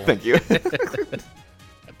 Cool. Thank you. That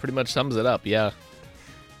pretty much sums it up. Yeah.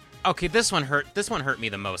 Okay, this one hurt. This one hurt me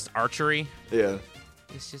the most. Archery. Yeah.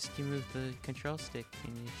 It's just you move the control stick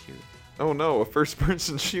and you shoot. Oh no, a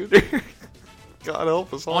first-person shooter. God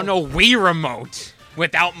help us all. On a Wii remote.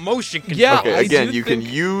 without motion control. Yeah, Okay, I again, do you can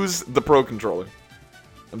think- use the Pro Controller.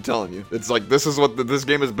 I'm telling you. It's like, this is what this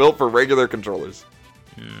game is built for regular controllers.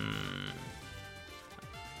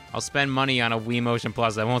 I'll spend money on a Wii Motion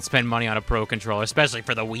Plus. I won't spend money on a Pro Controller, especially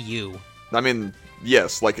for the Wii U. I mean,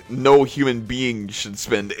 yes, like, no human being should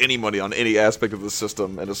spend any money on any aspect of the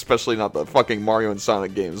system, and especially not the fucking Mario and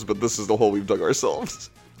Sonic games, but this is the hole we've dug ourselves.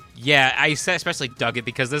 Yeah, I especially dug it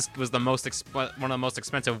because this was the most one of the most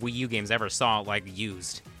expensive Wii U games I ever saw, like,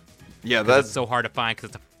 used. Yeah, 'Cause that's it's so hard to find because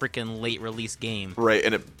it's a freaking late release game. right,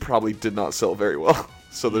 and it probably did not sell very well.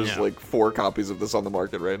 So there's, No. like, 4 copies of this on the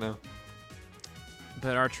market right now.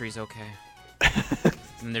 But archery's okay.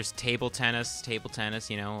 And there's table tennis,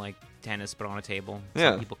 you know, like tennis but on a table.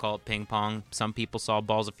 Yeah. Some people call it ping pong. Some people saw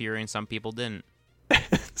Balls of Fury and some people didn't.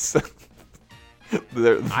 So,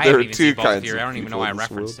 there I are haven't even two seen Balls of kinds Fury. I of don't even know people why I in this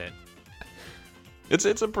referenced world. it.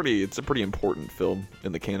 It's a pretty important film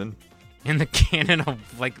in the canon. In the canon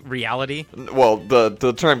of, like, reality. Well,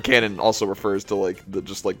 the term canon also refers to, like,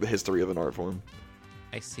 the history of an art form.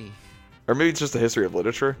 I see. Or maybe it's just the history of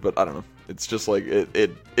literature, but I don't know. It's just like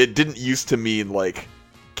it didn't used to mean like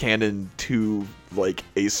canon to like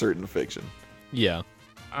a certain fiction. Yeah.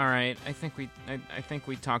 All right, I think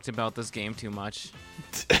we talked about this game too much.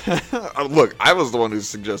 Look, I was the one who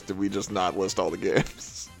suggested we just not list all the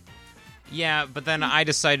games. Yeah, but then I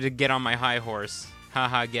decided to get on my high horse.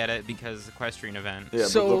 Haha, get it? Because equestrian event. Yeah, but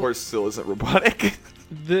So- the horse still isn't robotic.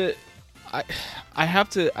 I have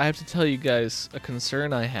to tell you guys a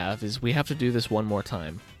concern I have is we have to do this one more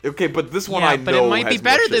time. Okay, but this one Yeah, I but know it might be has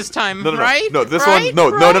better more this shit. time, No, right? No, this Right?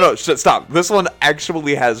 one, no, stop. This one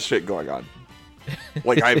actually has shit going on.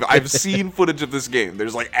 Like I've seen footage of this game.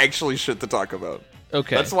 There's like actually shit to talk about.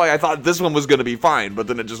 Okay. That's why I thought this one was gonna be fine, but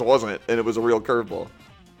then it just wasn't, and it was a real curveball.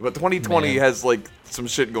 But 2020 Man. has like some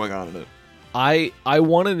shit going on in it. I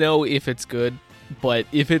want to know if it's good, but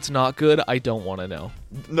if it's not good, I don't want to know.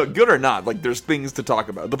 No, good or not, like there's things to talk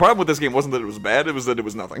about. The problem with this game wasn't that it was bad; it was that it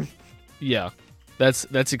was nothing. Yeah. That's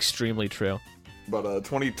extremely true. But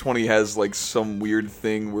 2020 has like some weird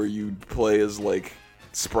thing where you play as like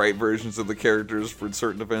sprite versions of the characters for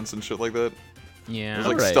certain events and shit like that. Yeah. There's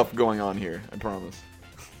like Alright. stuff going on here. I promise.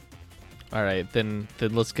 All right, then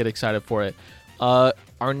let's get excited for it.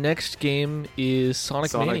 Our next game is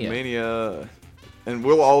Sonic Mania. And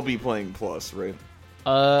we'll all be playing Plus, right?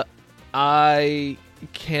 I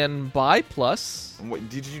can buy Plus. And wait,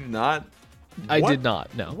 did you not? I What? did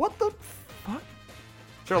not. No. What the fuck?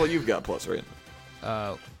 Charlotte, you've got Plus, right?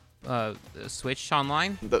 Switch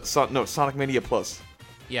Online? No, Sonic Mania Plus.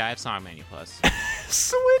 Yeah, I have Sonic Mania Plus.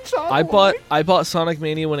 Switch on. I bought Sonic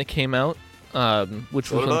Mania when it came out, which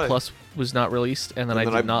So was did when I. Plus was not released, and then And I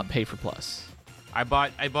then did not pay for Plus. I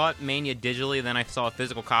bought Mania digitally, then I saw a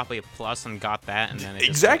physical copy of Plus and got that, and then it just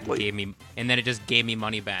Exactly. gave me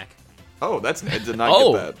money back. Oh, I did not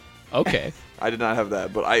Oh. get that. Okay. I did not have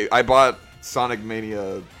that, but I bought Sonic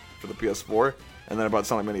Mania for the PS4, and then I bought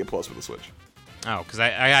Sonic Mania Plus for the Switch. Oh, because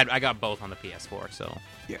I got both on the PS4, so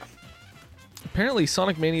Yeah. Apparently,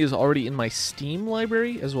 Sonic Mania is already in my Steam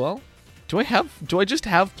library as well. Do I just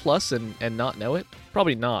have Plus and not know it?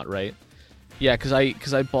 Probably not, right? Yeah, because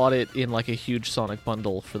I bought it in like a huge Sonic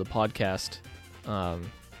bundle for the podcast.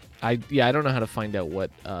 I don't know how to find out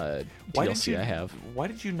what DLC I have. Why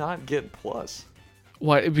did you not get Plus?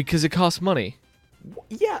 Why? Because it costs money.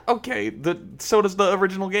 Yeah, okay. So does the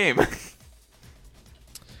original game.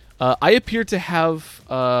 I appear to have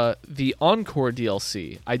the Encore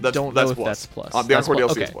DLC. I don't know if that's Plus. The That's Encore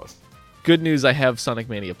Plus. DLC is Okay. Plus. Good news, I have Sonic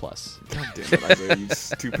Mania Plus. God damn it, Isaiah, you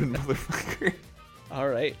stupid motherfucker. All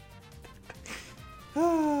right.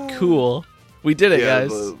 Cool. We did it, Yeah,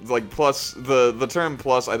 guys. Plus, the term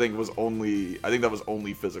Plus, I think that was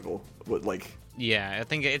only physical. But like, yeah, I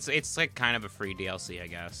think it's like kind of a free DLC, I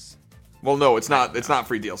guess. well, no, it's not. It's not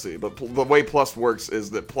free DLC. But the way Plus works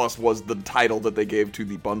is that Plus was the title that they gave to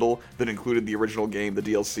the bundle that included the original game, the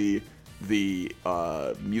DLC, the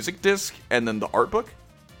music disc, and then the art book.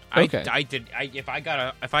 Okay.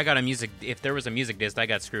 If there was a music disc, I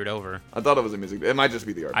got screwed over. I thought it was a music. It might just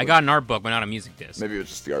be the art book. I got an art book, but not a music disc. Maybe it was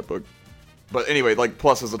just the art book. But anyway, like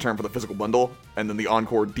Plus is the term for the physical bundle, and then the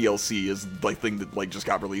Encore DLC is like thing that like just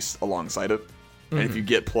got released alongside it. And if you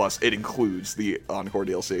get Plus, it includes the Encore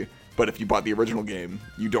DLC. But if you bought the original game,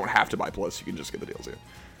 you don't have to buy Plus. You can just get the DLC.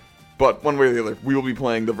 But one way or the other, we will be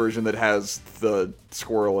playing the version that has the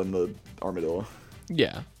squirrel and the armadillo.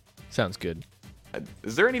 Yeah. Sounds good.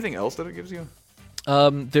 Is there anything else that it gives you?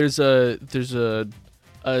 There's a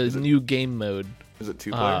new game mode. Is it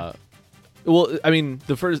 2-player? Well, I mean,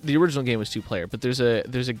 the original game was 2-player, but there's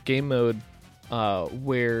a game mode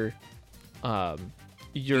where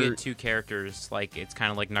You get two characters, like it's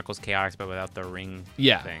kind of like Knuckles Chaotix, but without the ring.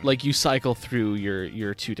 Yeah, thing. like you cycle through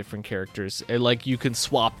your two different characters, and like you can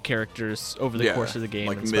swap characters over the course of the game,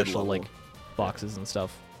 like in special mid-level. like boxes and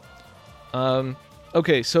stuff.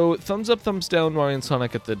 Okay, so thumbs up, thumbs down, Mario and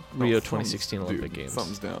Sonic at the Rio 2016 Olympic Games.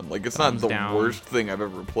 Thumbs down. Like it's Thumbs not the down. worst thing I've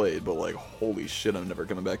ever played, but like holy shit, I'm never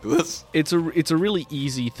coming back to this. It's a really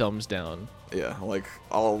easy thumbs down. Yeah, like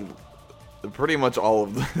pretty much all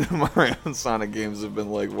of the Mario and Sonic games have been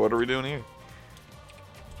like, what are we doing here?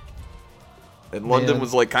 And London Man.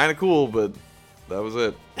 was like kind of cool, but that was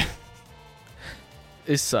it.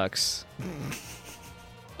 It sucks.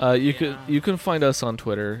 You can find us on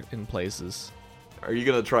Twitter in places. Are you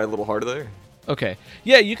gonna try a little harder there? Okay.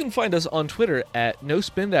 Yeah, you can find us on Twitter at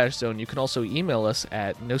nospin-zone. You can also email us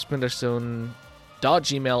at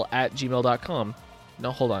nospin-zone.gmail@gmail.com.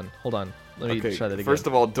 No, hold on. Let me try that again. First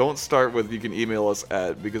of all, don't start with you can email us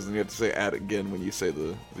at, because then you have to say at again when you say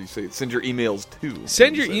send your emails to.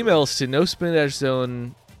 Send your emails to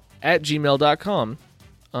nospin-zone@gmail.com.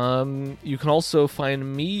 You can also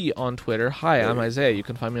find me on Twitter. Hi, I'm Isaiah. You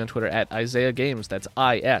can find me on Twitter at Isaiah Games. That's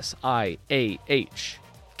ISIAH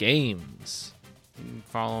Games.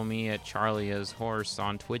 Follow me at Charlie as Horse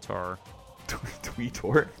on Twitter.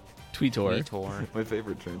 Tweetor. Twitter. My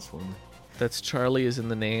favorite Transformer. That's Charlie as in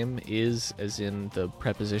the name, is as in the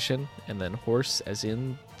preposition, and then horse as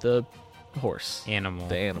in the horse. Animal.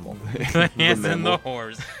 The animal. As in the mammal.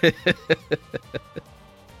 horse.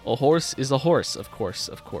 A horse is a horse, of course.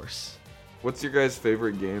 What's your guys'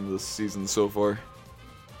 favorite game this season so far?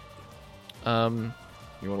 Um,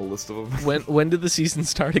 You want a list of them? when did the season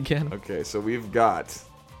start again? Okay, so we've got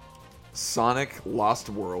Sonic Lost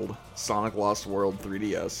World, Sonic Lost World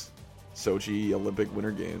 3DS, Sochi Olympic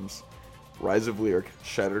Winter Games, Rise of Lyric,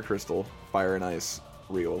 Shattered Crystal, Fire and Ice,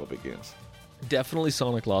 Rio Olympic Games. Definitely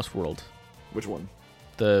Sonic Lost World. Which one?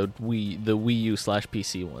 The Wii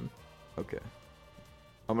U/PC one. Okay.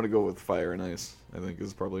 I'm gonna go with Fire and Ice. I think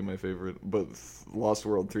is probably my favorite, but Lost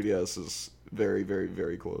World 3DS is very, very,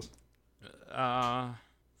 very close. Fire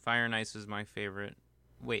and Ice is my favorite.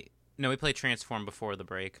 Wait, no, we played Transform before the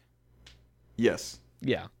break. Yes,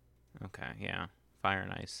 Yeah. Okay, yeah. Fire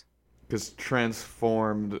and Ice. because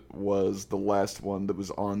Transformed was the last one that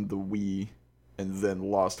was on the Wii, and then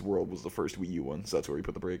Lost World was the first Wii U one, so that's where we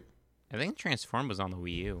put the break. I think Transform was on the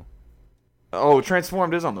Wii U. Oh,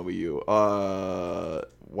 Transformed is on the Wii U.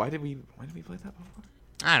 Why did we play that before?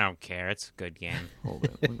 I don't care. It's a good game. Hold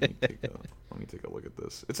on, let me take a look at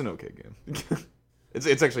this. It's an okay game.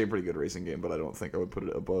 It's actually a pretty good racing game, but I don't think I would put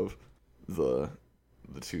it above the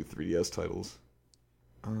two 3DS titles.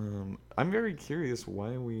 I'm very curious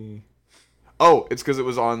why we. Oh, it's because it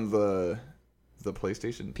was on the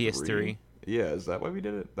PlayStation PS3. 3. Yeah, is that why we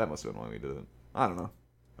did it? That must have been why we did it. I don't know.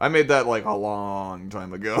 I made that like a long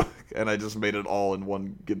time ago, and I just made it all in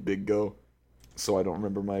one big go. So I don't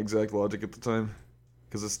remember my exact logic at the time.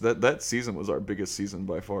 Because that season was our biggest season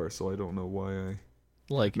by far, so I don't know why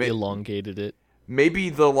I... Elongated it. Maybe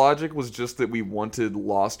the logic was just that we wanted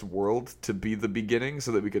Lost World to be the beginning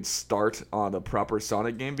so that we could start on a proper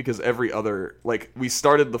Sonic game, because every other... Like, we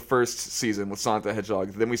started the first season with Sonic the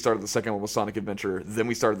Hedgehog, then we started the second one with Sonic Adventure, then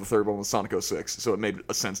we started the third one with Sonic 06, so it made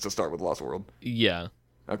a sense to start with Lost World. Yeah.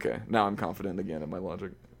 Okay, now I'm confident again in my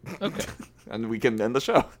logic. Okay. And we can end the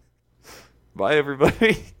show. Bye,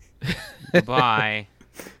 everybody. Bye.